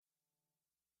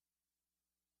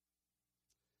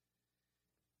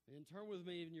And turn with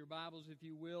me in your Bibles, if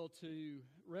you will, to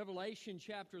Revelation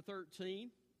chapter 13.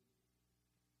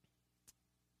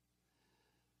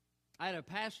 I had a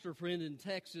pastor friend in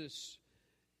Texas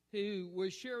who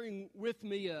was sharing with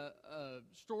me a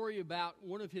story about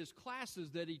one of his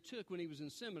classes that he took when he was in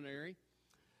seminary.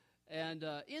 And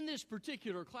in this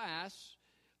particular class,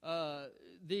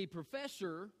 the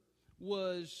professor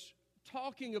was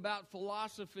talking about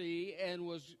philosophy and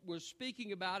was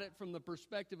speaking about it from the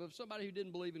perspective of somebody who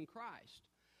didn't believe in Christ.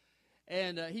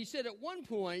 And he said at one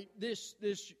point, this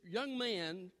young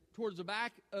man towards the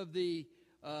back of the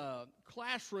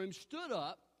classroom stood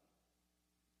up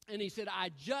and he said, "I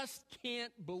just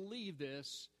can't believe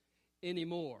this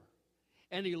anymore."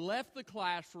 And he left the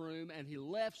classroom and he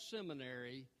left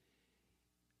seminary,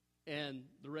 and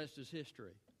the rest is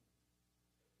history.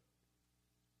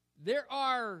 There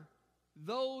are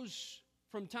those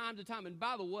from time to time, and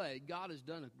by the way, God has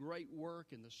done a great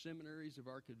work in the seminaries of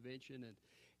our convention,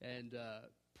 and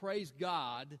praise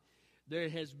God, there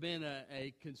has been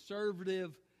a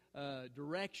conservative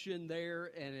direction there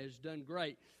and has done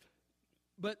great.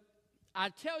 But I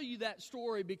tell you that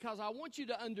story because I want you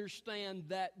to understand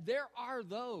that there are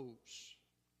those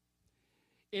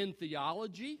in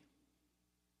theology,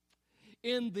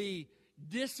 in the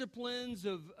disciplines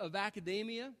of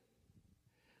academia.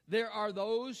 There are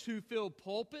those who fill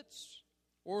pulpits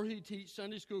or who teach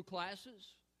Sunday school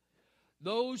classes.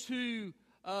 Those who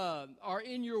are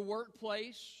in your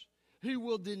workplace who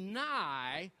will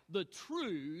deny the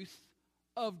truth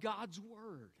of God's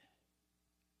Word.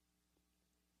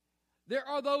 There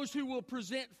are those who will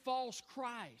present false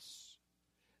Christs.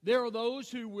 There are those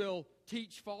who will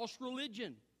teach false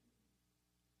religion.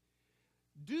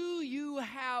 Do you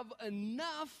have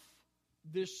enough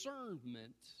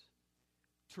discernment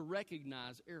to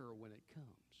recognize error when it comes?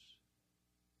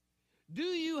 Do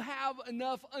you have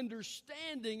enough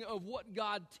understanding of what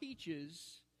God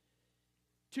teaches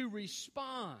to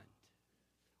respond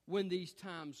when these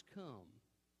times come?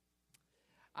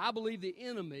 I believe the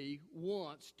enemy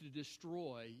wants to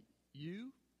destroy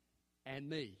you and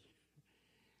me.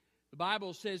 The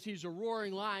Bible says he's a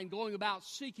roaring lion going about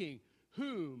seeking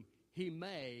whom he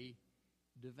may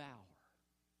devour.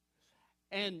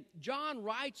 And John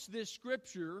writes this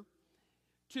scripture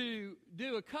to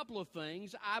do a couple of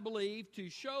things, I believe, to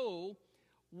show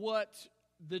what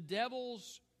the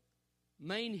devil's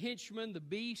main henchman, the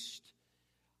beast,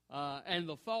 and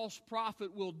the false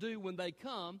prophet will do when they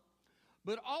come,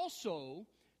 but also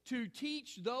to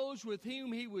teach those with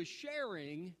whom he was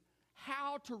sharing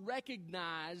how to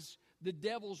recognize the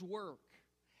devil's work,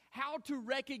 how to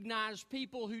recognize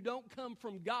people who don't come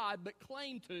from God but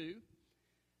claim to,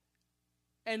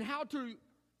 and how to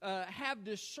have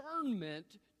discernment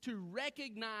to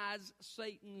recognize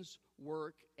Satan's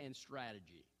work and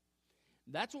strategy.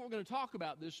 That's what we're going to talk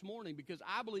about this morning, because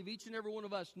I believe each and every one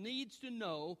of us needs to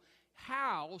know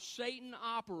how Satan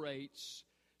operates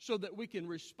so that we can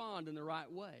respond in the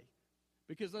right way.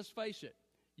 Because let's face it,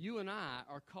 you and I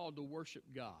are called to worship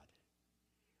God.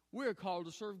 We're called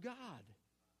to serve God.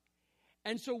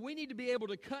 And so we need to be able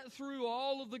to cut through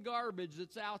all of the garbage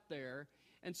that's out there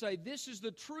and say, this is the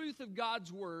truth of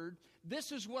God's Word.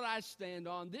 This is what I stand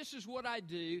on. This is what I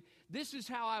do. This is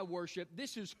how I worship.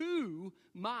 This is who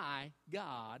my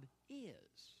God is.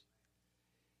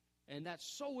 And that's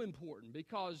so important,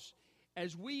 because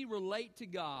as we relate to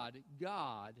God,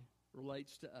 God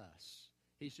relates to us.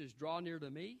 He says, draw near to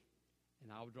me,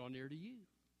 and I will draw near to you.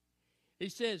 He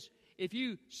says, if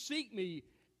you seek me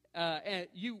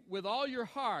with all your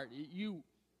heart, you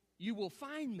will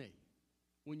find me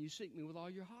when you seek me with all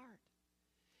your heart.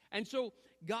 And so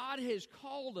God has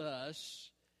called us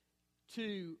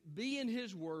to be in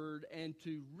His Word and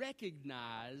to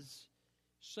recognize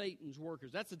Satan's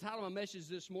workers. That's the title of my message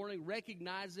this morning,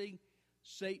 Recognizing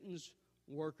Satan's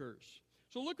Workers.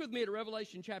 So look with me at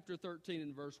Revelation chapter 13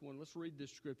 and verse 1. Let's read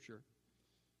this scripture.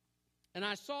 And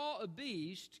I saw a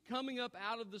beast coming up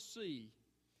out of the sea.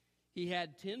 He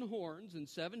had 10 horns and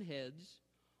 7 heads.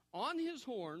 On his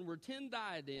horn were 10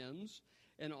 diadems,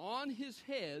 and on his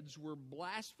heads were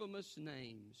blasphemous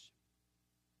names.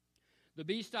 The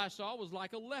beast I saw was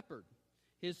like a leopard.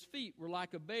 His feet were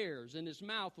like a bear's, and his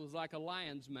mouth was like a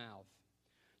lion's mouth.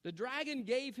 The dragon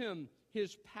gave him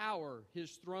his power,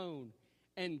 his throne,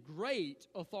 and great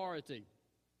authority.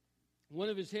 One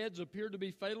of his heads appeared to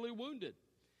be fatally wounded,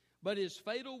 but his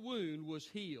fatal wound was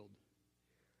healed.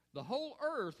 The whole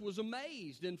earth was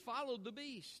amazed and followed the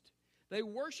beast. They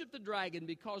worshiped the dragon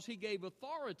because he gave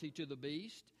authority to the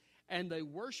beast, and they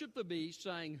worshiped the beast,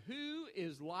 saying, "Who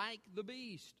is like the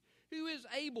beast? Who is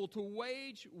able to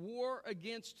wage war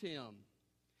against him?"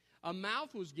 A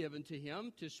mouth was given to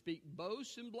him to speak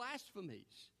boasts and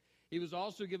blasphemies. He was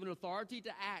also given authority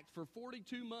to act for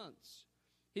 42 months.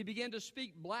 He began to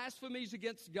speak blasphemies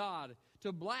against God,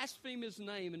 to blaspheme his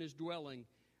name and his dwelling,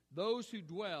 those who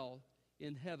dwell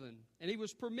in heaven. And he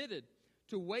was permitted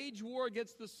to wage war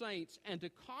against the saints and to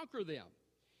conquer them.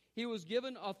 He was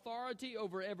given authority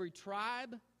over every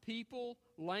tribe, people,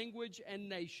 language, and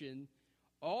nation.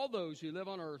 All those who live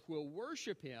on earth will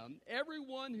worship him,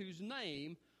 everyone whose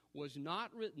name was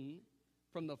not written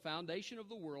from the foundation of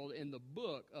the world in the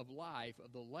book of life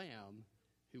of the Lamb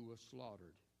who was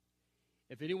slaughtered.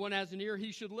 If anyone has an ear,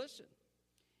 he should listen.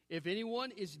 If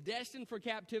anyone is destined for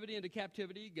captivity, into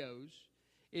captivity he goes.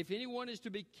 If anyone is to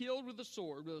be killed with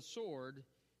a sword,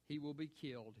 he will be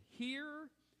killed. Here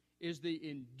is the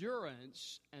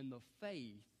endurance and the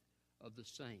faith of the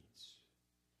saints.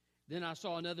 Then I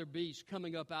saw another beast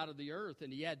coming up out of the earth,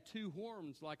 and he had 2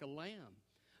 horns like a lamb.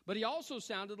 But he also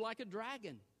sounded like a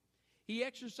dragon. He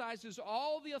exercises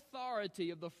all the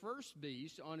authority of the first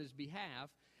beast on his behalf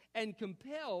and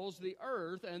compels the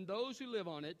earth and those who live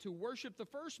on it to worship the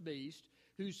first beast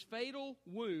whose fatal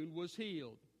wound was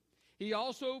healed. He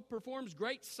also performs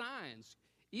great signs,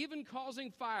 even causing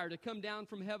fire to come down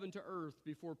from heaven to earth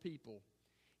before people.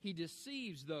 He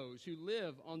deceives those who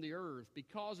live on the earth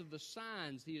because of the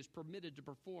signs he is permitted to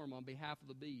perform on behalf of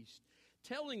the beast,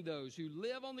 telling those who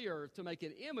live on the earth to make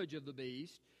an image of the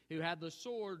beast who had the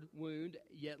sword wound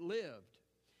yet lived.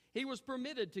 He was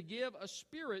permitted to give a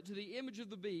spirit to the image of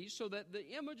the beast so that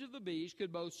the image of the beast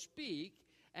could both speak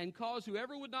and cause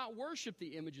whoever would not worship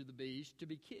the image of the beast to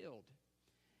be killed.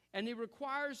 And he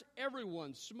requires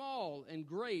everyone, small and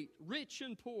great, rich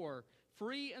and poor,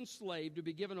 free and slave, to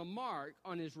be given a mark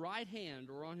on his right hand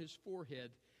or on his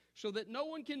forehead, so that no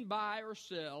one can buy or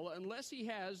sell unless he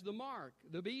has the mark,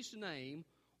 the beast's name,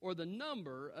 or the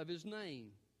number of his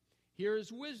name. Here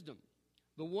is wisdom.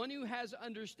 The one who has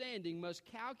understanding must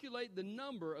calculate the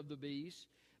number of the beast,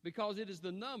 because it is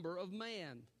the number of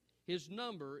man. His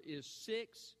number is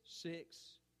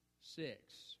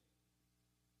 666.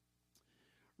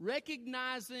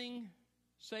 Recognizing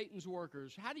Satan's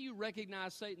workers. How do you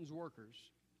recognize Satan's workers?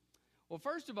 Well,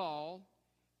 first of all,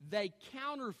 they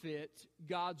counterfeit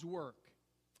God's work.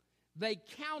 They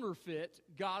counterfeit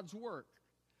God's work.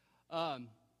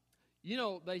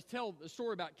 They tell the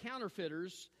story about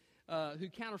counterfeiters who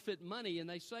counterfeit money, and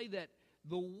they say that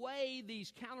the way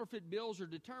these counterfeit bills are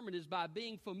determined is by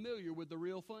being familiar with the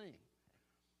real thing.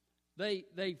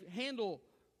 They handle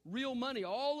real money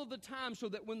all of the time so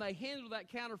that when they handle that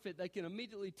counterfeit, they can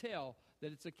immediately tell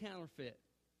that it's a counterfeit.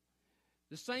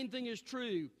 The same thing is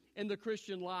true in the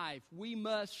Christian life. We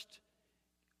must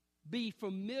be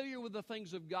familiar with the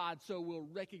things of God so we'll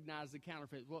recognize the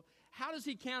counterfeit. Well, how does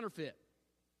he counterfeit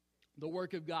the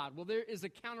work of God? Well, there is a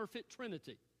counterfeit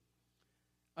trinity.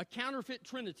 A counterfeit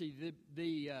trinity.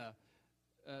 The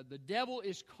devil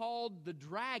is called the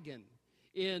dragon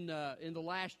in the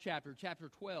last chapter,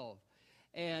 chapter 12.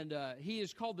 And he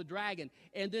is called the dragon.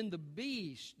 And then the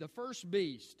beast, the first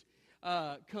beast,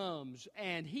 comes,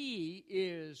 and he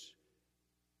is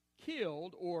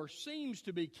killed or seems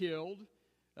to be killed.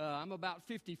 I'm about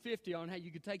 50-50 on how you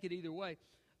could take it either way.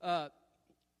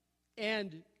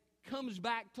 And comes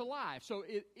back to life. So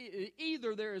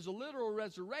either there is a literal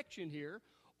resurrection here,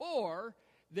 or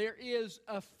there is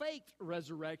a fake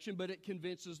resurrection, but it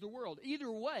convinces the world.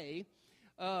 Either way,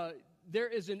 there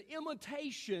is an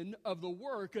imitation of the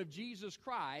work of Jesus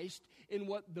Christ in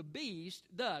what the beast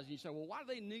does. And you say, well, why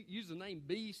do they use the name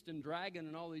beast and dragon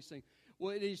and all these things?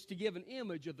 Well, it is to give an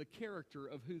image of the character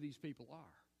of who these people are.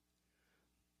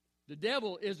 The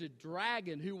devil is a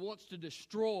dragon who wants to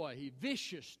destroy,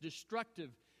 vicious,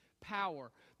 destructive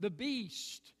power. The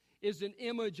beast is an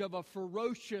image of a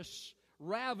ferocious,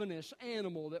 ravenous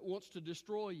animal that wants to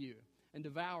destroy you and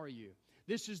devour you.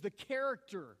 This is the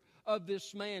character of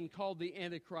this man called the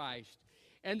Antichrist.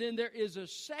 And then there is a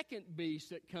second beast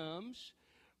that comes,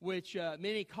 which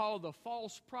many call the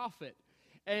false prophet.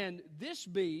 And this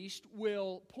beast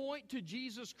will point to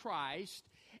Jesus Christ,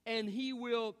 and he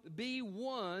will be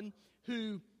one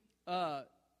who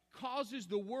causes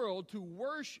the world to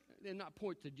worship, and not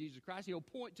point to Jesus Christ, he'll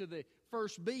point to the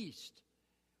first beast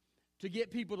to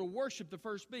get people to worship the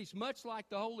first beast, much like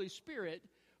the Holy Spirit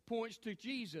points to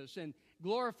Jesus and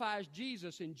glorifies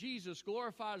Jesus, and Jesus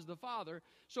glorifies the Father.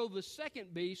 So the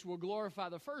second beast will glorify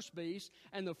the first beast,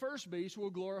 and the first beast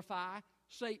will glorify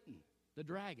Satan, the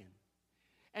dragon.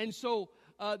 And so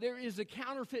there is a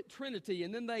counterfeit trinity,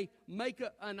 and then they make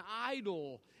an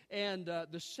idol, and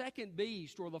the second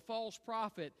beast or the false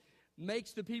prophet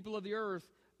makes the people of the earth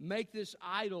make this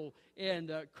idol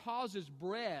and causes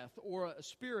breath or a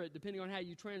spirit, depending on how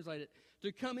you translate it,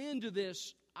 to come into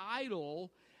this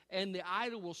idol, and the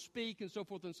idol will speak and so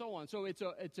forth and so on. So it's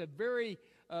a very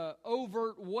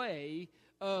overt way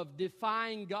of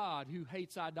defying God, who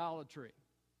hates idolatry.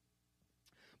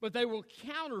 But they will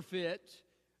counterfeit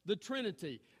the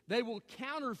Trinity. They will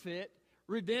counterfeit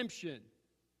redemption.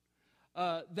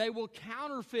 They will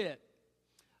counterfeit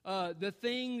the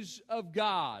things of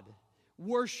God,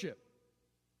 worship.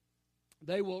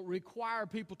 They will require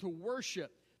people to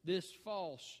worship this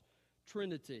false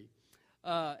Trinity.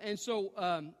 And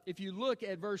so if you look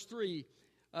at verse 3,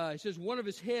 it says, one of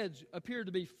his heads appeared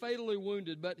to be fatally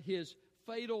wounded, but his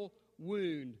fatal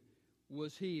wound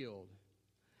was healed.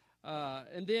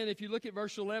 And then if you look at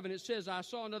verse 11, it says, I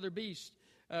saw another beast.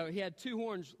 He had two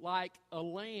horns like a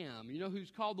lamb. You know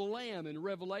who's called the Lamb in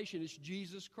Revelation? It's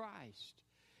Jesus Christ.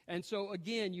 And so,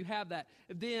 again, you have that.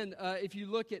 Then, if you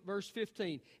look at verse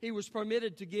 15, he was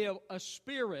permitted to give a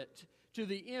spirit to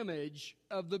the image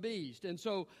of the beast. And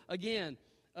so, again,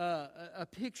 a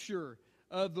picture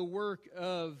of the work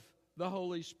of the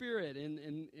Holy Spirit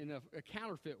in a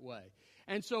counterfeit way.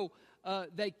 And so,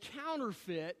 they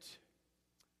counterfeit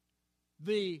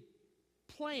the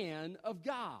plan of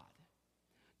God.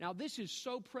 Now, this is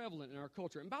so prevalent in our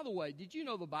culture. And by the way, did you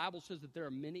know the Bible says that there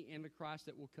are many antichrists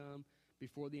that will come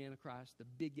before the Antichrist? The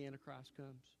big Antichrist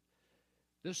comes.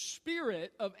 The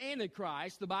spirit of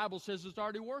Antichrist, the Bible says, is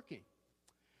already working.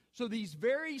 So these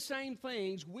very same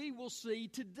things we will see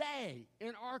today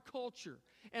in our culture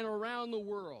and around the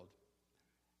world.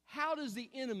 How does the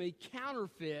enemy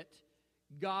counterfeit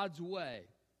God's way?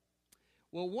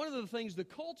 Well, one of the things the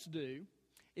cults do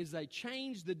is they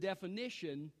change the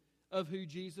definition of who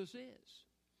Jesus is.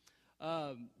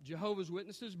 Jehovah's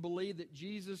Witnesses believe that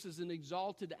Jesus is an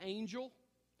exalted angel,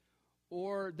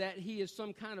 or that he is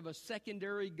some kind of a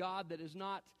secondary God that is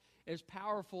not as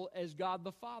powerful as God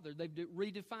the Father. They've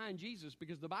redefined Jesus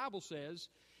because the Bible says,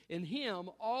 in him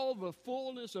all the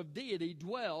fullness of deity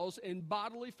dwells in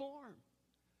bodily form.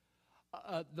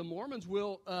 The Mormons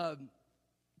will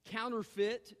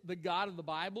counterfeit the God of the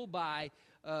Bible by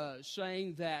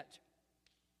saying that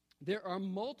there are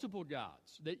multiple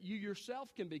gods, that you yourself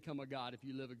can become a god if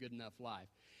you live a good enough life.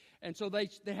 And so they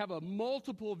have a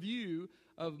multiple view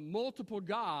of multiple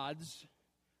gods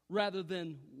rather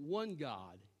than one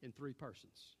God in three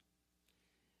persons.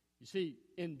 You see,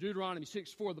 in Deuteronomy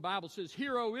 6:4, the Bible says,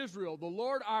 Hear, O Israel, the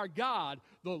Lord our God,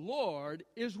 the Lord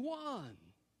is one.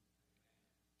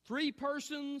 Three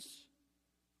persons,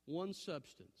 one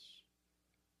substance.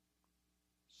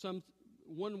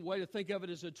 One way to think of it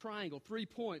is a triangle. 3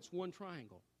 points, one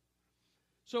triangle.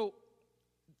 So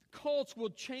cults will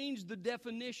change the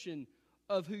definition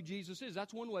of who Jesus is.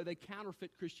 That's one way they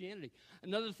counterfeit Christianity.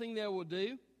 Another thing they will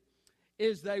do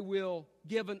is they will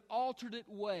give an alternate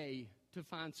way to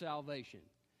find salvation.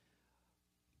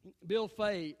 Bill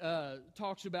Fay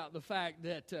talks about the fact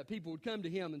that people would come to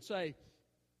him and say,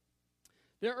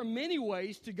 there are many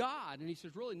ways to God. And he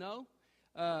says, really, no.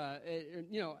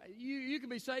 You can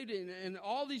be saved in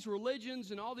all these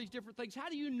religions and all these different things. How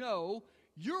do you know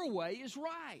your way is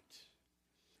right?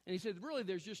 And he said, really,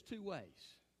 there's just two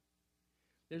ways.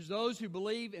 There's those who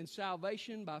believe in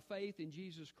salvation by faith in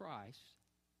Jesus Christ,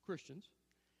 Christians,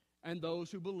 and those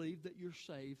who believe that you're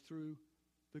saved through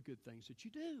the good things that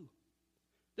you do.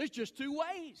 There's just two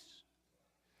ways.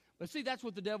 But see, that's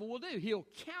what the devil will do. He'll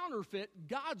counterfeit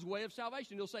God's way of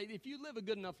salvation. He'll say, if you live a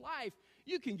good enough life,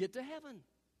 you can get to heaven.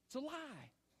 It's a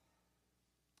lie.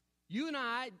 You and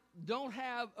I don't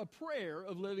have a prayer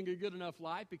of living a good enough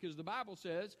life because the Bible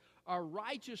says our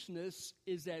righteousness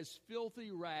is as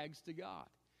filthy rags to God.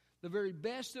 The very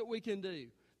best that we can do,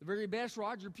 the very best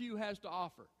Roger Pugh has to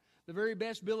offer, the very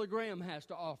best Billy Graham has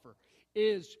to offer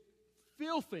is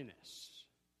filthiness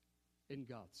in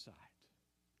God's sight.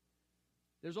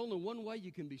 There's only one way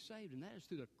you can be saved, and that is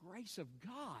through the grace of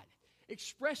God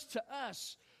expressed to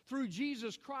us through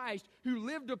Jesus Christ, who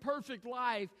lived a perfect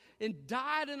life and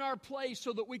died in our place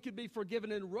so that we could be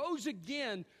forgiven, and rose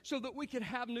again so that we could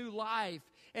have new life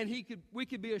and we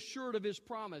could be assured of his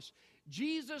promise.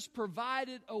 Jesus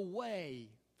provided a way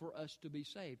for us to be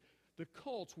saved. The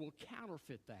cults will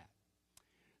counterfeit that.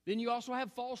 Then you also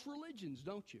have false religions,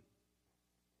 don't you?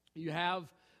 You have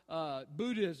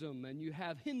Buddhism, and you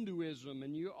have Hinduism,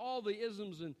 and all the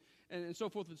isms and so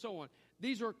forth and so on.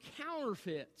 These are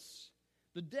counterfeits.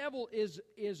 The devil is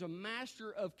a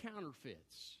master of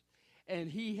counterfeits,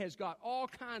 and he has got all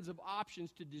kinds of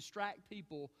options to distract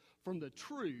people from the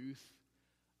truth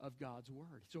of God's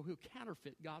word. So he'll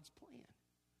counterfeit God's plan.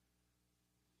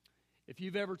 If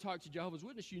you've ever talked to Jehovah's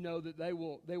Witnesses, you know that they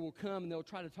will come and they'll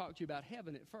try to talk to you about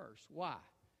heaven at first. Why?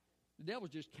 The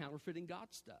devil's just counterfeiting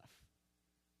God's stuff.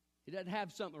 He doesn't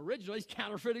have something original. He's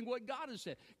counterfeiting what God has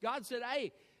said. God said,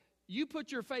 hey, you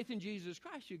put your faith in Jesus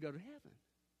Christ, you go to heaven.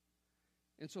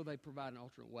 And so they provide an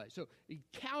alternate way. So he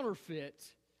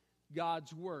counterfeits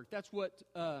God's work. That's what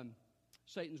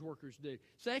Satan's workers do.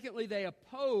 Secondly, they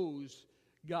oppose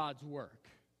God's work.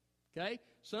 Okay?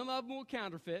 Some of them will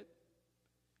counterfeit.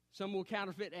 Some will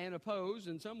counterfeit and oppose,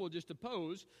 and some will just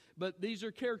oppose. But these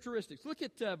are characteristics. Look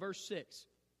at verse 6.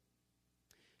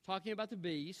 Talking about the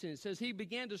beast, and it says, he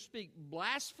began to speak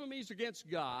blasphemies against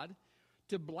God,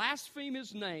 to blaspheme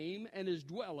his name and his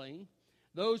dwelling,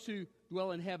 those who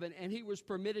dwell in heaven, and he was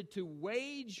permitted to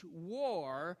wage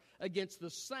war against the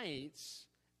saints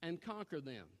and conquer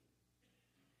them.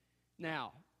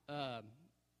 Now,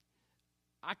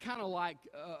 I kind of like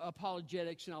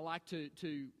apologetics, and I like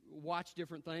to watch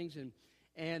different things.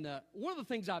 And one of the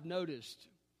things I've noticed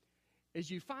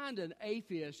is you find an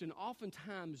atheist, and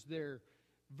oftentimes they're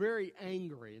very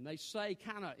angry, and they say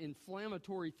kind of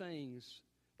inflammatory things.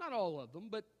 Not all of them,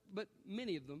 but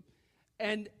many of them.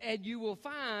 And you will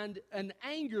find an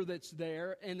anger that's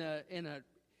there, and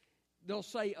they'll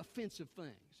say offensive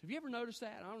things. Have you ever noticed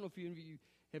that? I don't know if you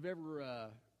have ever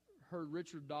heard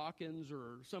Richard Dawkins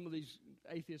or some of these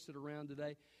atheists that are around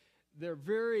today. They're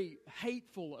very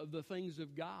hateful of the things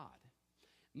of God.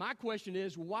 My question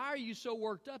is, why are you so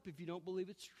worked up if you don't believe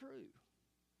it's true?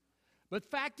 But the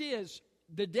fact is,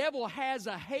 the devil has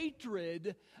a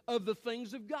hatred of the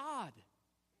things of God.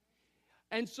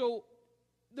 And so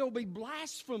there'll be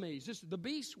blasphemies. The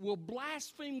beast will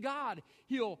blaspheme God.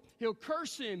 He'll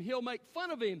curse him. He'll make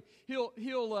fun of him.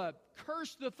 He'll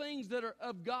curse the things that are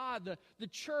of God, the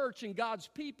church and God's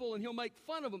people, and he'll make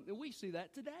fun of them. And we see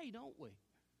that today, don't we?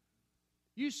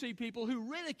 You see people who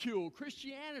ridicule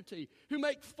Christianity, who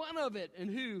make fun of it, and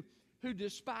who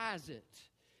despise it.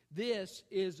 This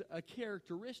is a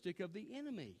characteristic of the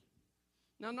enemy.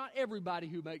 Now, not everybody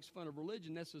who makes fun of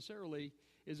religion necessarily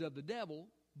is of the devil,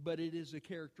 but it is a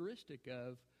characteristic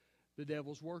of the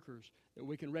devil's workers that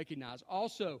we can recognize.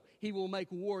 Also, he will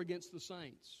make war against the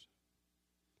saints.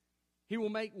 He will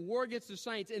make war against the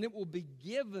saints, and it will be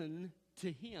given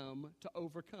to him to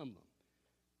overcome them.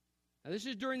 Now, this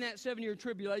is during that 7-year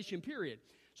tribulation period.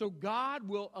 So God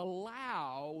will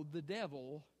allow the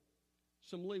devil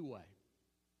some leeway.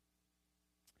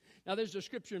 Now, there's a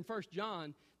scripture in 1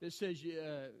 John that says,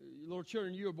 Lord,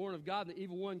 children, you are born of God, and the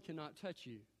evil one cannot touch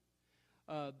you.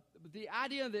 But the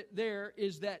idea that there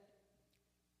is that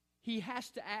he has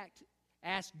to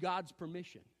ask God's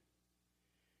permission.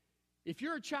 If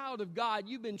you're a child of God,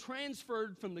 you've been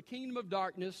transferred from the kingdom of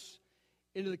darkness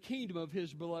into the kingdom of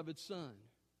his beloved Son.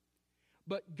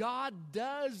 But God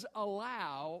does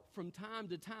allow from time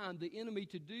to time the enemy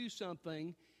to do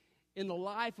something in the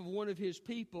life of one of his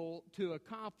people to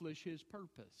accomplish his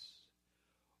purpose.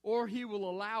 Or he will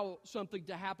allow something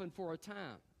to happen for a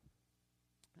time.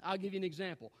 I'll give you an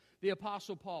example. The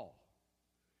Apostle Paul.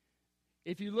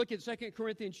 If you look at 2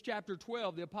 Corinthians chapter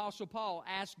 12, the Apostle Paul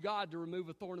asked God to remove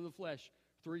a thorn in the flesh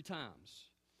 3 times.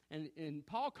 And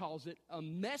Paul calls it a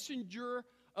messenger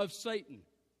of Satan.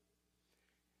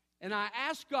 And I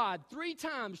asked God 3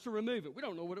 times to remove it. We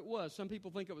don't know what it was. Some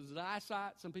people think it was his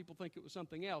eyesight. Some people think it was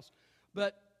something else.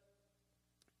 But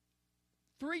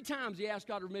 3 times he asked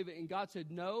God to remove it, and God said,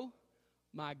 no,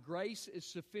 my grace is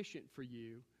sufficient for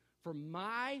you, for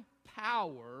my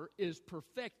power is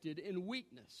perfected in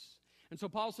weakness. And so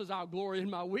Paul says, I'll glory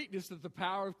in my weakness that the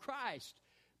power of Christ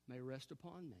may rest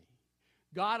upon me.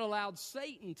 God allowed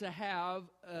Satan to have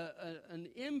an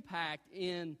impact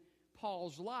in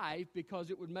Paul's life because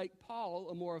it would make Paul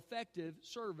a more effective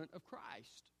servant of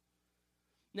Christ.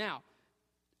 Now,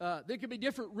 there could be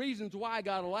different reasons why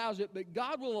God allows it, but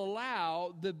God will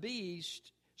allow the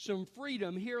beast some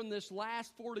freedom here in this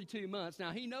last 42 months.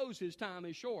 Now, he knows his time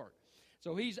is short.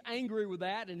 So he's angry with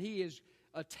that, and he is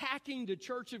attacking the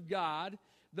church of God.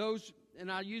 Those,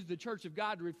 and I use the church of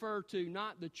God to refer to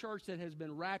not the church that has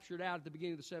been raptured out at the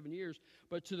beginning of the 7 years,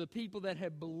 but to the people that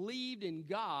have believed in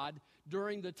God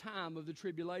during the time of the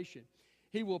tribulation.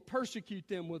 He will persecute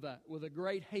them with a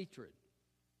great hatred.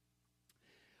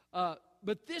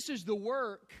 But this is the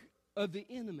work of the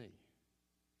enemy,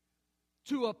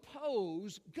 to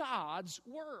oppose God's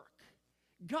work,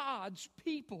 God's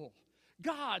people,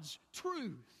 God's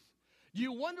truth. Do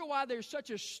you wonder why there's such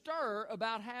a stir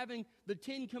about having the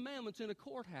 10 Commandments in a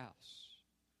courthouse?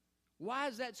 Why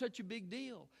is that such a big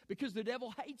deal? Because the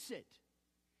devil hates it.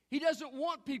 He doesn't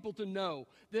want people to know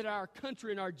that our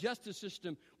country and our justice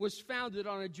system was founded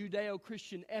on a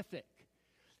Judeo-Christian ethic.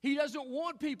 He doesn't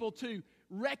want people to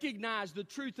recognize the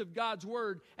truth of God's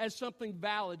Word as something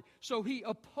valid. So he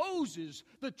opposes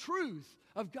the truth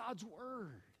of God's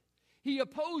Word. He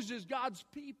opposes God's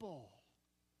people.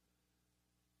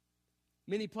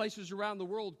 Many places around the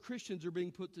world, Christians are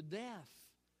being put to death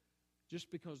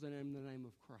just because they name the name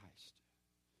of Christ.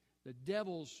 The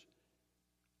devil's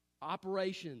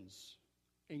operations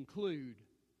include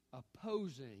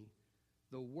opposing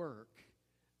the work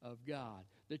of God.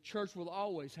 The church will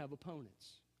always have opponents,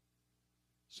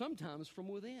 sometimes from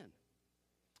within.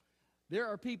 There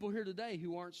are people here today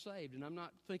who aren't saved, and I'm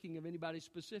not thinking of anybody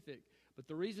specific, but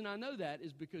the reason I know that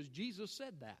is because Jesus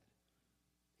said that.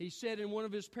 He said in one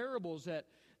of his parables that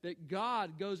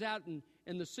God goes out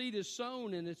and the seed is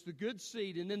sown, and it's the good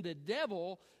seed, and then the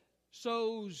devil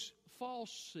sows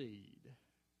false seed.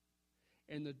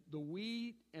 And the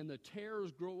wheat and the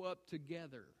tares grow up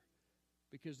together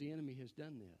because the enemy has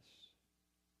done this.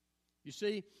 You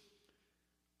see,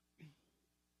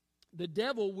 the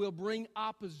devil will bring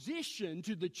opposition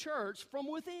to the church from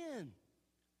within.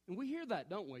 And we hear that,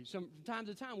 don't we? From time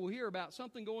to time we'll hear about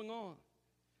something going on.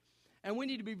 And we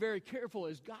need to be very careful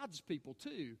as God's people,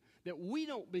 too, that we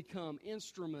don't become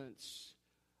instruments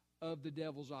of the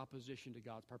devil's opposition to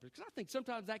God's purpose. Because I think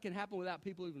sometimes that can happen without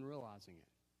people even realizing it.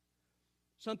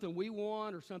 Something we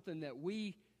want or something that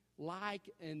we like,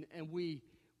 and we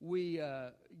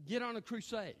get on a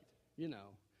crusade, you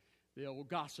know. The old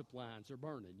gossip lines are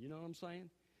burning, you know what I'm saying?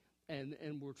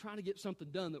 And we're trying to get something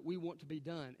done that we want to be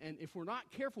done. And if we're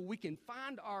not careful, we can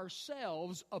find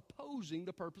ourselves opposing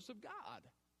the purpose of God.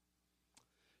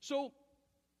 So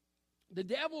the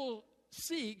devil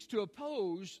seeks to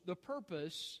oppose the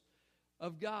purpose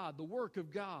of God, the work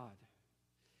of God.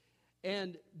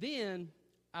 And then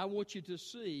I want you to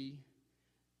see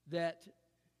that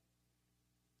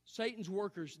Satan's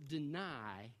workers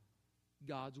deny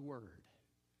God's word.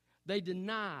 They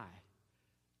deny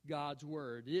God's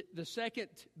word. The second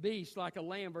beast, like a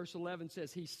lamb, verse 11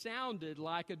 says, he sounded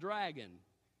like a dragon.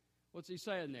 What's he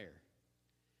saying there?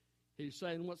 He's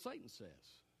saying what Satan says.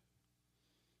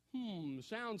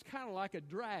 Sounds kind of like a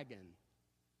dragon.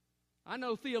 I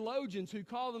know theologians who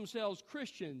call themselves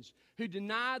Christians who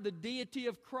deny the deity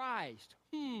of Christ.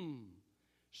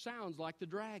 Sounds like the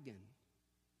dragon.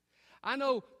 I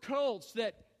know cults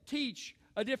that teach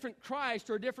a different Christ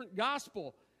or a different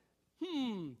gospel.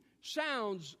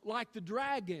 Sounds like the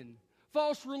dragon.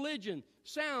 False religion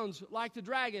sounds like the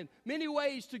dragon. Many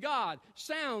ways to God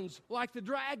sounds like the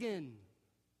dragon.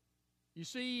 You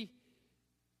see,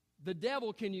 the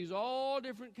devil can use all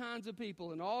different kinds of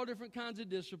people and all different kinds of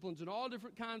disciplines and all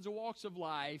different kinds of walks of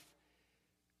life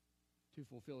to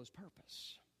fulfill his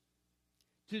purpose.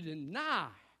 To deny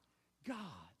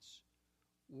God's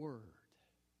word.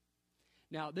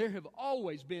 Now, there have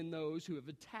always been those who have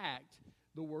attacked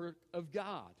the word of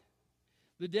God.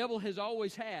 The devil has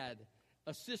always had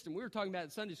a system. We were talking about in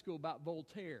Sunday school about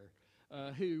Voltaire,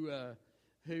 who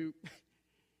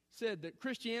said that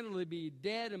Christianity would be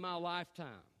dead in my lifetime.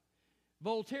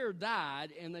 Voltaire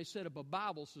died, and they set up a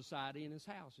Bible society in his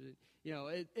house.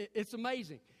 It's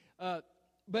amazing.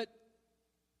 But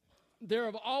there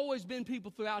have always been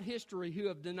people throughout history who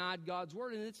have denied God's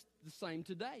word, and it's the same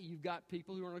today. You've got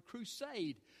people who are on a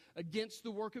crusade against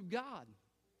the work of God,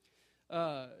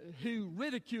 who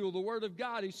ridicule the word of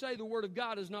God, who say the word of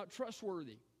God is not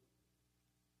trustworthy.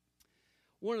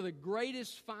 One of the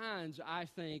greatest finds, I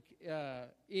think,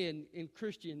 in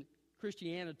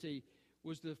Christianity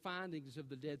was the findings of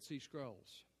the Dead Sea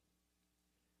Scrolls.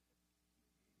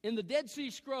 In the Dead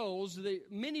Sea Scrolls,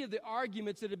 many of the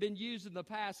arguments that have been used in the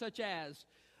past, such as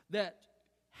that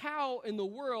how in the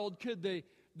world could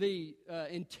the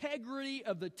integrity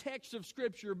of the text of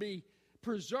Scripture be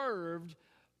preserved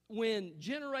when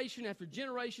generation after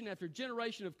generation after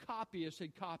generation of copyists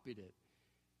had copied it?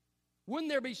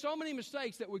 Wouldn't there be so many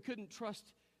mistakes that we couldn't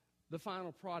trust the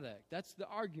final product? That's the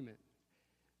argument.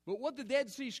 But what the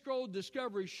Dead Sea Scroll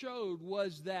discovery showed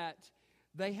was that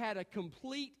they had a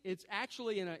complete, it's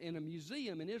actually in a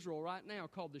museum in Israel right now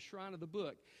called the Shrine of the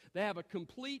Book. They have a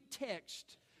complete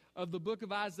text of the book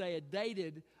of Isaiah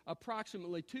dated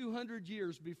approximately 200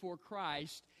 years before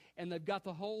Christ, and they've got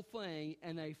the whole thing,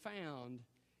 and they found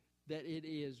that it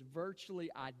is virtually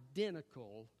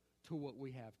identical to what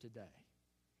we have today.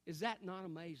 Is that not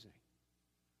amazing?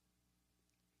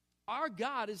 Our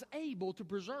God is able to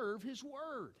preserve His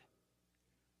Word.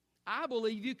 I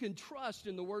believe you can trust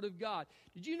in the Word of God.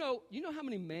 Did you know how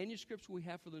many manuscripts we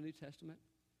have for the New Testament?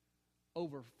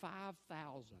 Over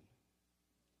 5,000.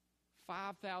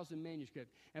 5,000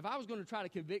 manuscripts. If I was going to try to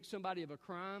convict somebody of a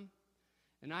crime,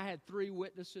 and I had 3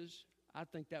 witnesses, I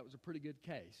think that was a pretty good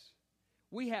case.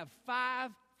 We have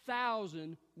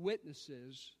 5,000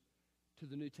 witnesses to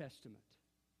the New Testament.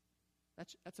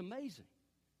 That's amazing.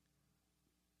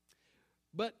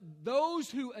 But those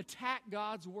who attack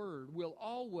God's Word will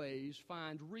always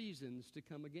find reasons to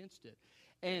come against it.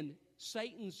 And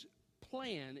Satan's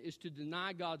plan is to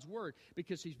deny God's Word,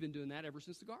 because he's been doing that ever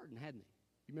since the garden, hadn't he?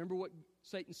 You remember what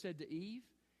Satan said to Eve?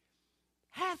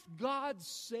 Hath God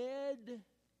said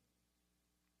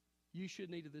you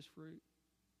shouldn't eat of this fruit?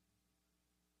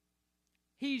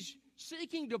 He's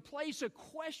seeking to place a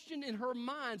question in her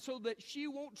mind so that she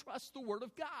won't trust the Word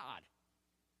of God.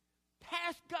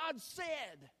 Hath God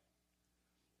said?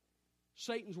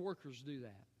 Satan's workers do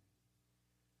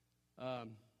that.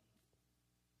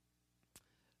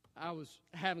 I was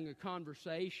having a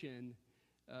conversation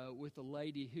with a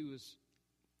lady who was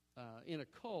in a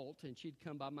cult, and she'd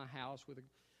come by my house with a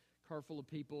car full of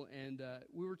people, and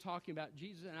we were talking about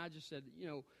Jesus, and I just said,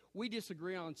 we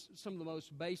disagree on some of the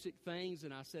most basic things,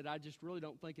 and I said, I just really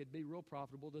don't think it'd be real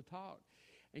profitable to talk.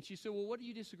 And she said, well, what do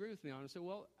you disagree with me on? I said,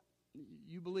 well,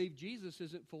 you believe Jesus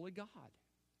isn't fully God.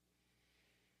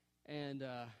 And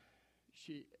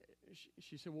she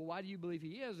said, well, why do you believe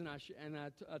he is? And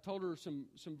I told her some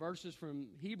verses from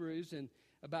Hebrews and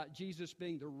about Jesus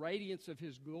being the radiance of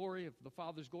his glory, of the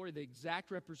Father's glory, the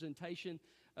exact representation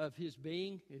of his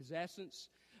being, his essence.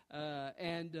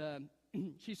 And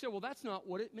she said, well, that's not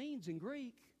what it means in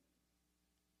Greek.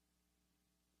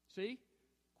 See?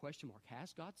 Question mark.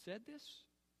 Has God said this?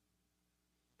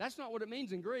 That's not what it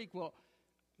means in Greek. Well,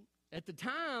 at the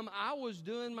time, I was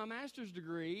doing my master's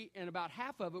degree, and about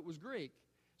half of it was Greek.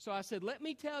 So I said, let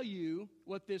me tell you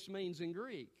what this means in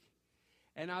Greek.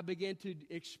 And I began to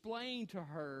explain to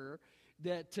her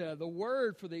that the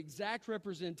word for the exact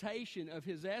representation of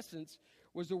his essence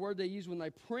was the word they used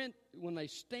when they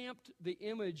stamped the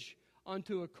image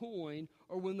onto a coin,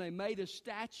 or when they made a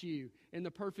statue in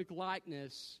the perfect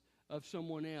likeness of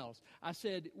someone else. I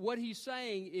said, what he's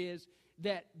saying is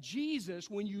that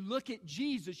Jesus, when you look at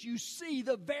Jesus, you see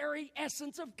the very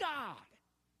essence of God.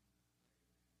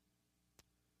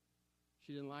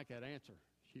 She didn't like that answer.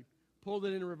 She pulled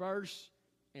it in reverse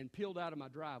and peeled out of my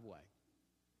driveway.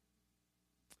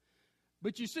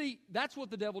 But you see, that's what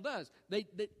the devil does.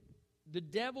 The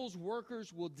devil's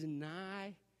workers will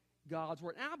deny God's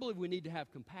word. And I believe we need to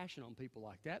have compassion on people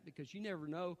like that, because you never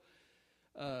know.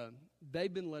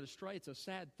 They've been led astray. It's a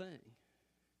sad thing.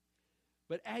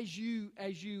 But as you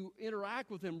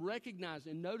interact with them, recognize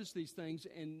and notice these things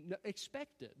and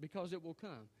expect it, because it will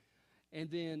come. And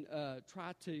then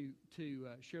try to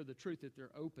share the truth, that they're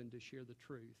open to share the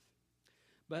truth.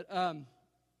 But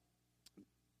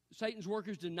Satan's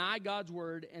workers deny God's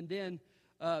word. And then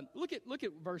look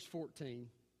at verse 14.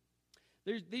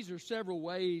 These are several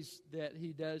ways that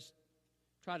he does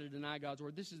try to deny God's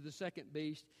word. This is the second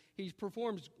beast.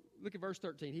 Look at verse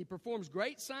 13. He performs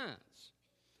great signs,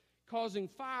 causing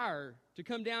fire to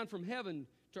come down from heaven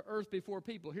to earth before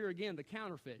people. Here again, the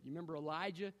counterfeit. You remember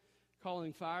Elijah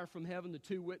calling fire from heaven, the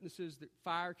two witnesses that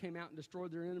fire came out and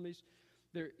destroyed their enemies?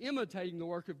 They're imitating the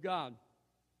work of God.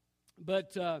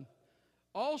 But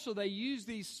also they use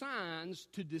these signs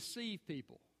to deceive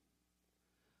people.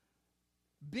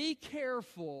 Be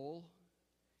careful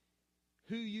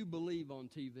who you believe on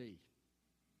TV.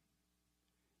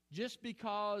 Just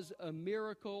because a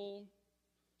miracle,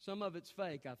 some of it's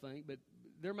fake, I think, but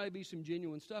there may be some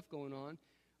genuine stuff going on,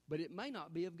 but it may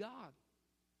not be of God.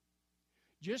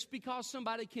 Just because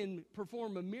somebody can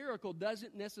perform a miracle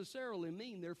doesn't necessarily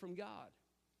mean they're from God.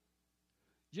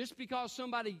 Just because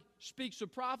somebody speaks a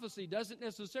prophecy doesn't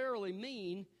necessarily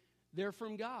mean they're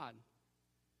from God.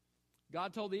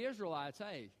 God told the Israelites,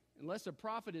 hey, unless a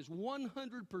prophet is 100%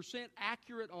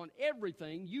 accurate on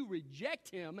everything, you reject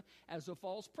him as a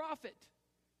false prophet.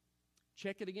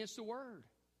 Check it against the Word.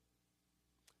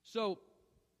 So,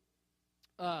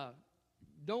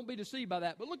 don't be deceived by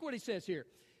that. But look what he says here.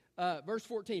 Verse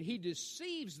 14, he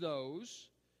deceives those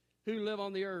who live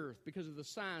on the earth because of the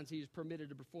signs he is permitted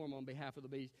to perform on behalf of the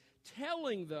beast.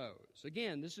 Telling those,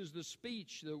 again, this is the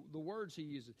speech, the words he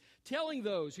uses. Telling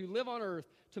those who live on earth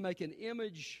to make an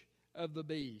image of the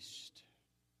beast.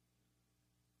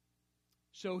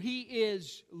 So he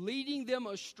is leading them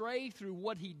astray through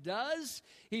what he does.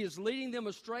 He is leading them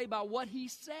astray by what he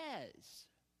says.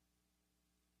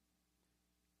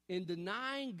 In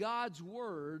denying God's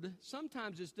word,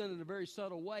 sometimes it's done in a very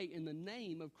subtle way in the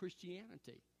name of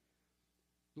Christianity.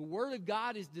 The word of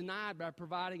God is denied by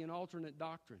providing an alternate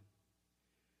doctrine.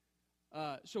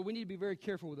 So we need to be very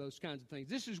careful with those kinds of things.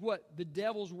 This is what the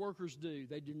devil's workers do.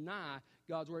 They deny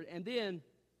God's word, and then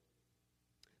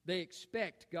they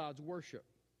expect God's worship.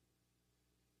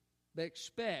 They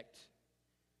expect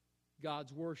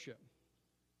God's worship.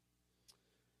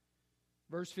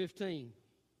 Verse 15.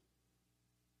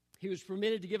 He was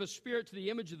permitted to give a spirit to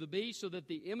the image of the beast, so that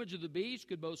the image of the beast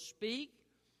could both speak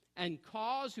and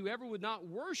cause whoever would not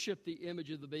worship the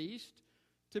image of the beast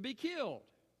to be killed.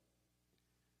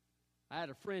 I had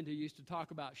a friend who used to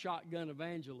talk about shotgun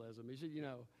evangelism. He said,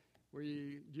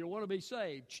 do you want to be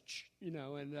saved?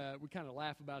 And we kind of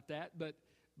laugh about that.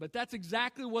 But that's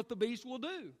exactly what the beast will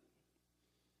do.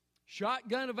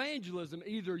 Shotgun evangelism.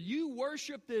 Either you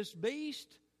worship this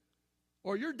beast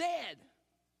or you're dead.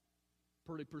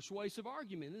 Pretty persuasive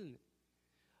argument, isn't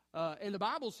it? And the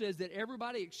Bible says that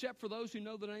everybody except for those who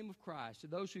know the name of Christ,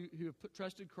 and those who have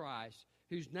trusted Christ,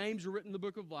 whose names are written in the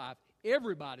book of life,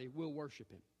 everybody will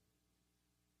worship Him.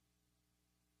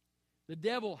 The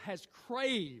devil has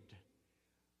craved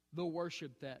the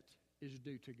worship that is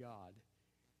due to God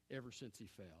ever since he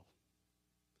fell.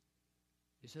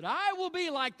 He said, I will be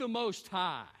like the Most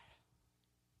High.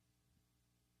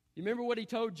 You remember what he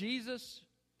told Jesus?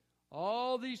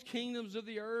 All these kingdoms of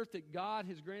the earth that God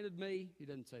has granted me. He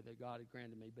doesn't say that God had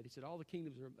granted me, but he said, all the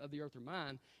kingdoms of the earth are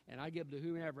mine, and I give them to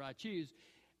whomever I choose.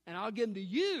 And I'll give them to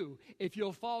you if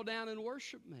you'll fall down and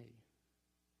worship me.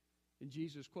 And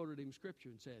Jesus quoted him scripture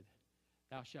and said,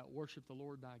 thou shalt worship the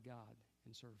Lord thy God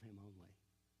and serve him only.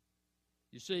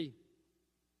 You see,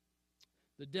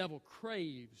 the devil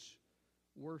craves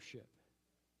worship.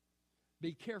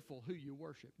 Be careful who you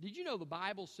worship. Did you know the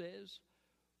Bible says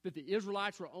that the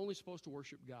Israelites were only supposed to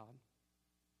worship God?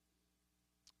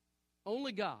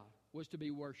 Only God was to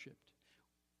be worshiped.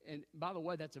 And by the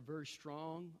way, that's a very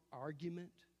strong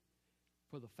argument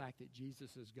for the fact that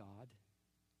Jesus is God,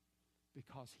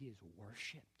 because he is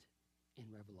worshiped in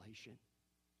Revelation.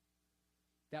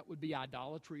 That would be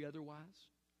idolatry otherwise.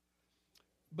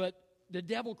 But the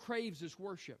devil craves this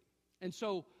worship. And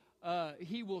so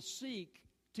he will seek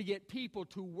to get people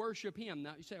to worship him.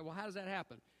 Now you say, well, how does that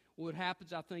happen? Well, it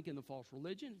happens, I think, in the false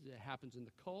religions. It happens in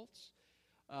the cults.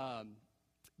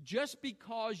 Just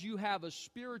because you have a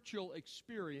spiritual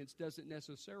experience doesn't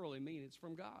necessarily mean it's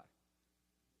from God.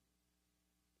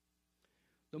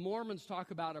 The Mormons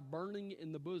talk about a burning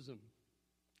in the bosom,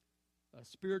 a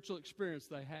spiritual experience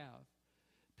they have.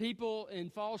 People in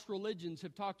false religions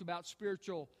have talked about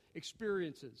spiritual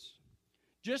experiences.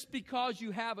 Just because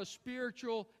you have a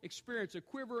spiritual experience, a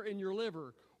quiver in your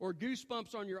liver or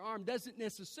goosebumps on your arm, doesn't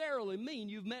necessarily mean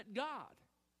you've met God.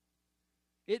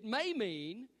 It may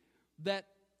mean that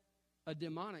a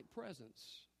demonic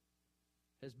presence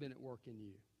has been at work in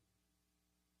you.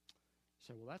 You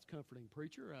say, well, that's comforting,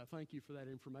 preacher. Thank you for that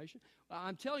information.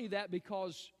 I'm telling you that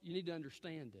because you need to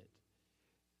understand it.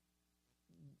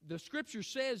 The Scripture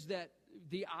says that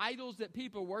the idols that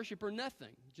people worship are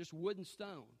nothing, just wood and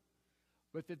stone.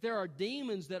 But that there are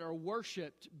demons that are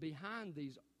worshipped behind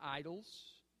these idols.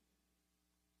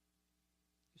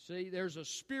 See, there's a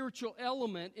spiritual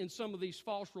element in some of these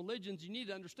false religions. You need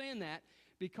to understand that,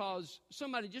 because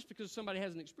just because somebody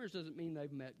has an experience doesn't mean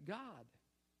they've met God.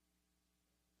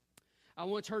 I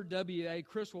once heard W.A.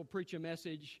 Criswell preach a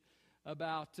message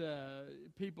about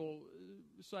people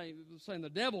saying the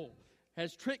devil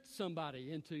has tricked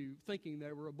somebody into thinking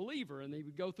they were a believer, and they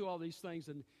would go through all these things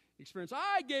and experience.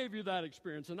 I gave you that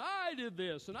experience, and I did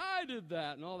this, and I did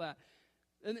that, and all that.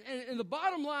 And the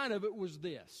bottom line of it was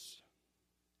this: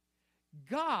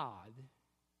 God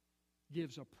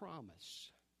gives a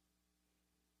promise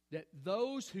that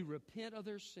those who repent of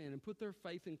their sin and put their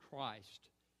faith in Christ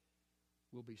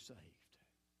will be saved.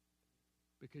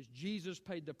 Because Jesus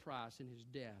paid the price in his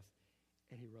death,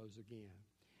 and he rose again.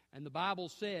 And the Bible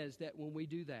says that when we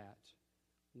do that,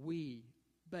 we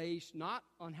base not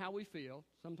on how we feel.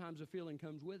 Sometimes a feeling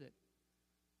comes with it.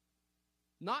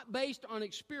 Not based on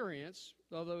experience,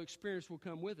 although experience will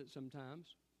come with it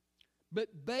sometimes.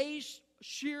 But based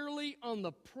sheerly on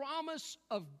the promise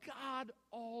of God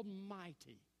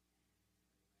Almighty.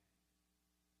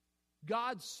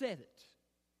 God said it,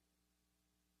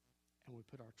 and we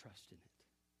put our trust in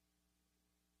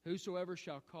it. Whosoever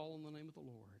shall call on the name of the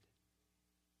Lord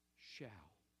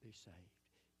shall be saved.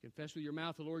 Confess with your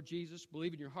mouth the Lord Jesus,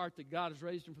 believe in your heart that God has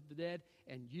raised him from the dead,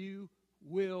 and you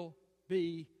will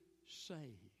be saved.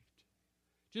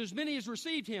 To as many as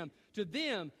received him, to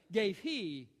them gave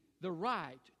he the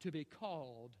right to be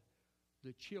called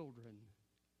the children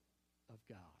of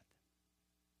God.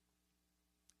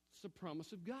 It's the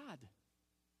promise of God.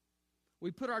 We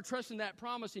put our trust in that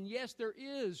promise, and yes, there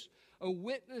is a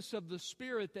witness of the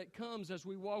Spirit that comes as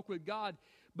we walk with God,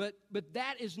 but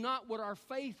that is not what our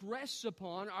faith rests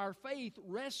upon. Our faith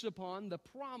rests upon the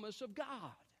promise of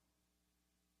God.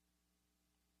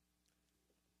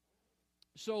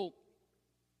 So,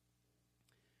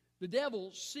 the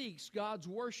devil seeks God's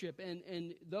worship,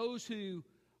 and those who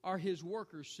or his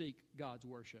workers seek God's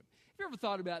worship. Have you ever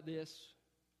thought about this?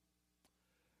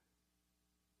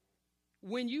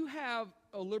 When you have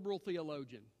a liberal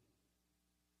theologian,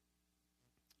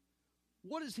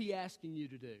 what is he asking you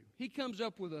to do? He comes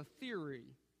up with a theory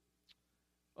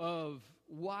of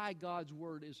why God's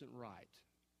word isn't right.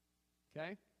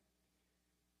 Okay?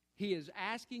 He is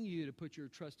asking you to put your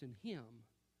trust in him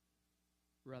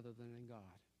rather than in God.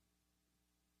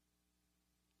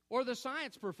 Or the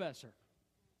science professor,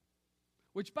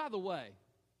 which, by the way,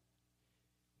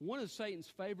 one of Satan's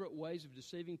favorite ways of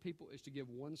deceiving people is to give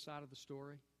one side of the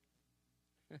story.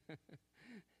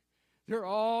 There are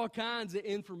all kinds of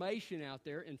information out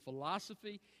there in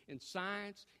philosophy, in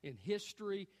science, in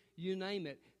history, you name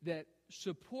it, that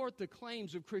support the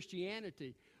claims of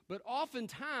Christianity. But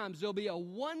oftentimes there'll be a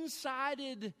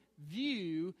one-sided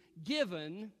view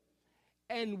given,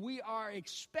 and we are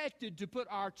expected to put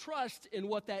our trust in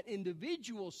what that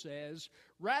individual says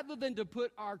rather than to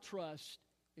put our trust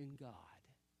in God.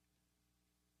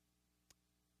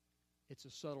 It's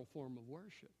a subtle form of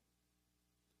worship.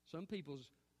 Some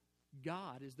people's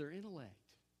God is their intellect.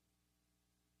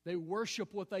 They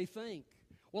worship what they think.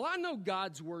 Well, I know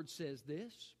God's word says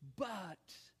this, but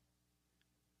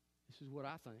this is what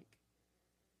I think.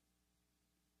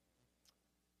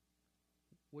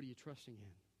 What are you trusting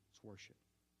in? It's worship.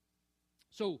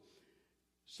 So,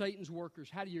 Satan's workers,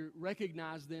 how do you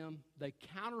recognize them? They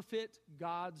counterfeit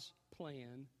God's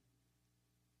plan.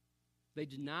 They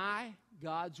deny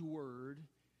God's word.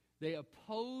 They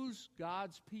oppose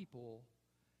God's people.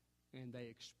 And they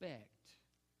expect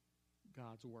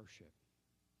God's worship.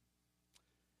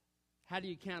 How do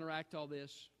you counteract all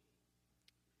this?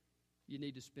 You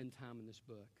need to spend time in this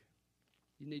book.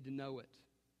 You need to know it.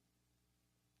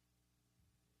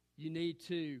 You need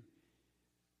to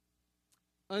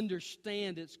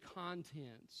understand its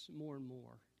contents more and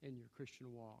more in your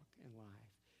Christian walk and life.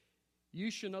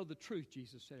 You shall know the truth,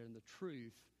 Jesus said, and the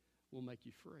truth will make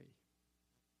you free.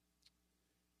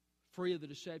 Free of the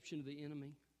deception of the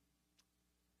enemy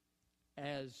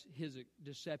as his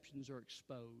deceptions are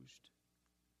exposed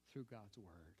through God's word.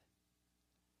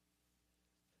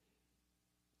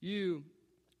 You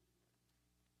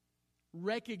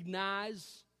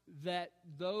recognize that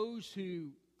those who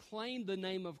claim the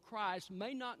name of Christ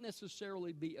may not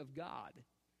necessarily be of God.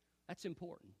 That's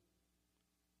important.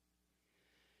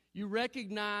 You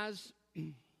recognize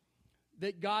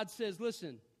that God says,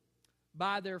 listen,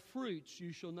 by their fruits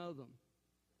you shall know them.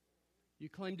 You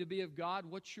claim to be of God.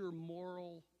 What's your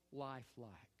moral life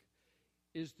like?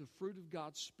 Is the fruit of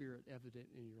God's Spirit evident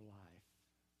in your life?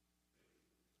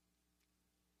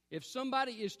 If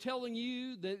somebody is telling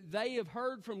you that they have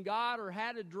heard from God or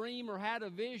had a dream or had a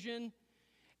vision,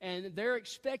 and they're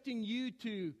expecting you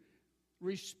to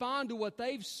respond to what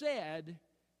they've said,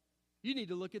 you need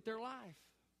to look at their life.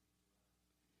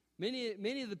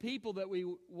 Many of the people that we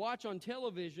watch on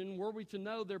television, were we to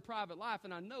know their private life,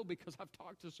 and I know because I've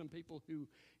talked to some people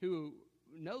who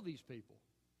know these people,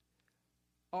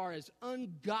 are as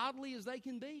ungodly as they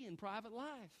can be in private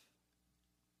life.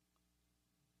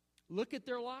 Look at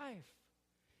their life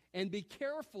and be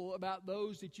careful about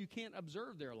those that you can't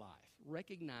observe their life.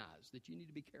 Recognize that you need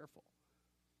to be careful.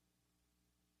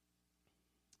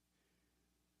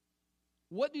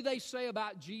 What do they say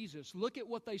about Jesus? Look at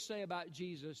what they say about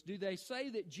Jesus. Do they say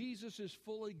that Jesus is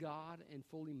fully God and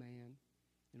fully man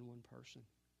in one person?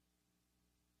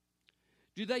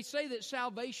 Do they say that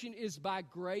salvation is by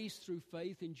grace through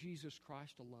faith in Jesus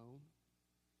Christ alone?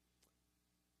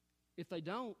 If they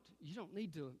don't, you don't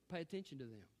need to pay attention to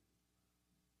them.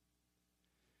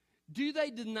 Do they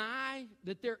deny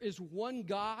that there is one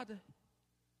God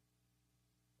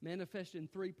manifested in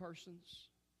three persons?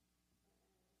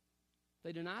 If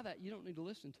they deny that, you don't need to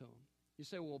listen to them. You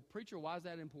say, well, preacher, why is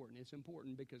that important? It's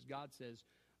important because God says,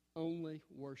 only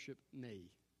worship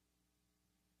me.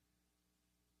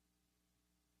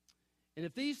 And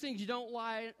if these things you don't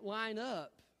line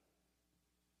up,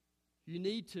 you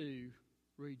need to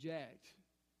reject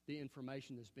the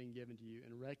information that's being given to you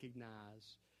and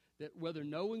recognize that whether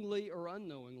knowingly or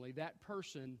unknowingly, that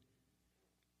person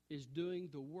is doing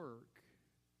the work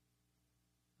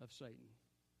of Satan.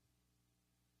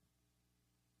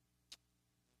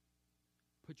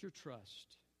 Put your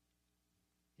trust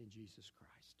in Jesus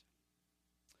Christ.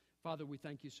 Father, we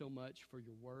thank you so much for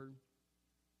your word.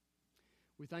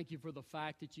 We thank you for the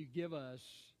fact that you give us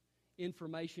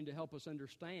information to help us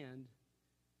understand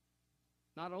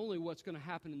not only what's going to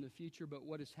happen in the future, but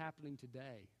what is happening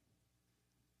today.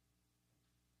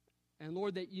 And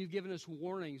Lord, that you've given us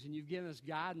warnings and you've given us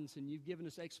guidance and you've given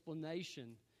us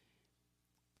explanation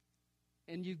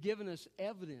and you've given us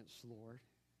evidence, Lord,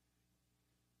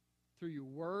 through your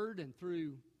word and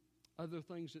through other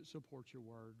things that support your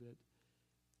word, that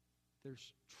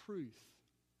there's truth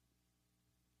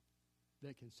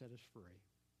that can set us free.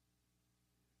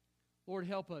 Lord,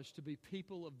 help us to be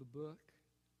people of the book.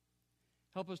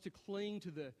 Help us to cling to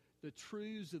the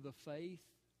truths of the faith.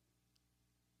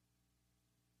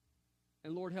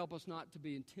 And Lord, help us not to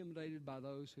be intimidated by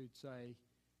those who'd say,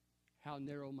 how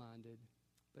narrow-minded.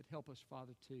 But help us,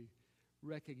 Father, to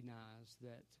recognize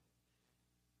that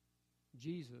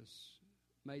Jesus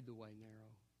made the way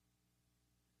narrow.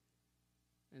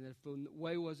 And that if the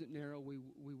way wasn't narrow, we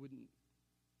wouldn't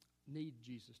need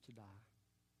Jesus to die.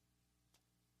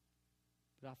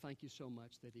 But I thank you so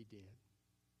much that he did.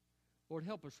 Lord,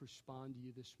 help us respond to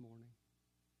you this morning.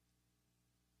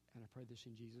 And I pray this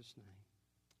in Jesus' name.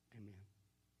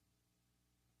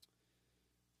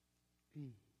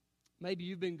 Amen. Maybe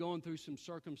you've been going through some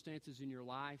circumstances in your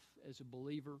life as a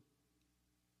believer.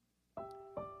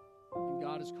 And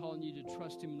God is calling you to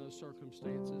trust him in those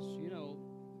circumstances. You know,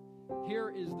 here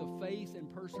is the faith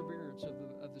and perseverance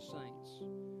of the saints.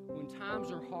 When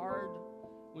times are hard,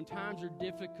 when times are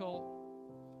difficult,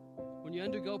 when you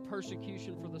undergo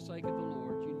persecution for the sake of the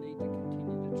Lord, you need to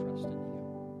continue to trust in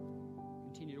him.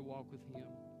 Continue to walk with him.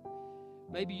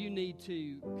 Maybe you need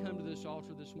to come to this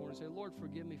altar this morning and say, Lord,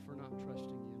 forgive me for not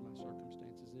trusting you in my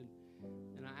circumstances.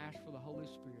 And I ask for the Holy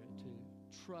Spirit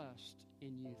to trust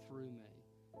in you through me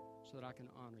so that I can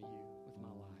honor you with my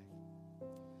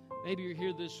life. Maybe you're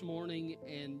here this morning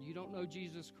and you don't know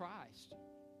Jesus Christ.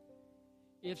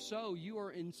 If so, you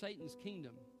are in Satan's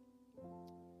kingdom.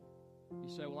 You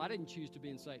say, well, I didn't choose to be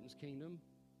in Satan's kingdom.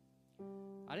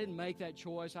 I didn't make that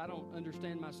choice. I don't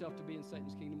understand myself to be in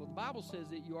Satan's kingdom. Well, the Bible says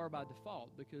that you are by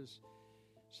default because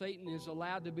Satan is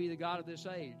allowed to be the god of this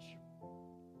age.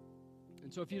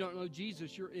 And so if you don't know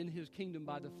Jesus, you're in his kingdom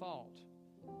by default.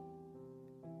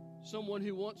 Someone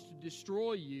who wants to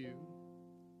destroy you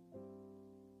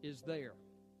is there.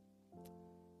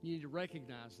 You need to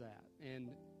recognize that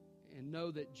and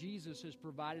know that Jesus has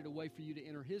provided a way for you to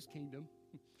enter his kingdom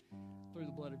through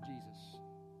the blood of Jesus.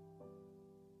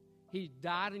 He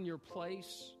died in your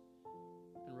place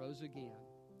and rose again.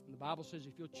 And the Bible says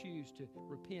if you'll choose to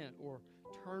repent or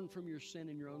turn from your sin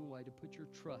in your own way, to put your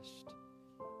trust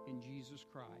in Jesus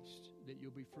Christ, that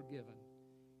you'll be forgiven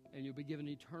and you'll be given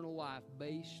eternal life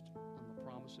based on the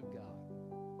promise of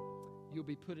God. You'll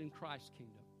be put in Christ's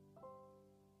kingdom.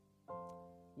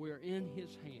 We're in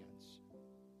his hands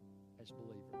as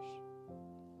believers.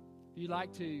 If you'd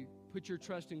like to put your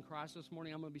trust in Christ this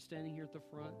morning, I'm going to be standing here at the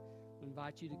front. I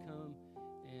invite you to come.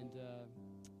 And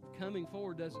coming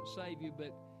forward doesn't save you,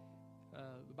 but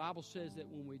the Bible says that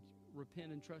when we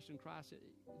repent and trust in Christ,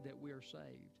 that we are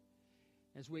saved.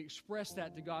 As we express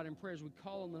that to God in prayer, as we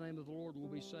call on the name of the Lord, we'll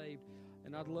be saved.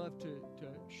 And I'd love to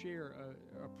share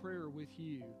a prayer with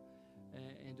you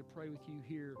and to pray with you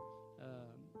here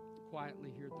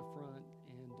quietly here at the front.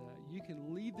 And you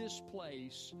can leave this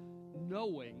place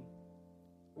knowing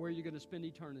where you're going to spend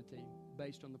eternity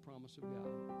based on the promise of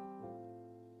God.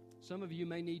 Some of you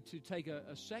may need to take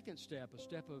a second step, a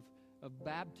step of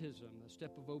baptism, a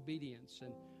step of obedience.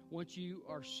 And once you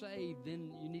are saved,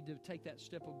 then you need to take that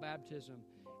step of baptism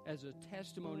as a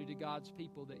testimony to God's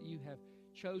people that you have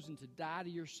chosen to die to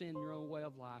your sin, your own way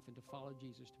of life, and to follow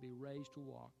Jesus, to be raised to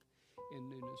walk in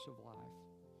newness of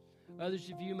life. Others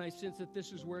of you may sense that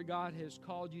this is where God has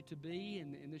called you to be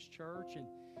in this church,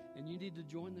 and you need to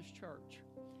join this church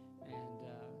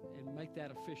and make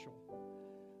that official.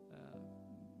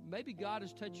 Maybe God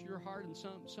has touched your heart in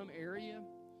some area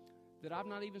that I've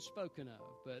not even spoken of,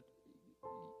 but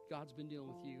God's been dealing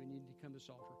with you, and you need to come to this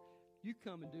altar. You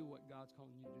come and do what God's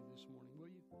calling you to do this morning, will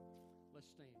you? Let's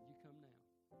stand. You come now.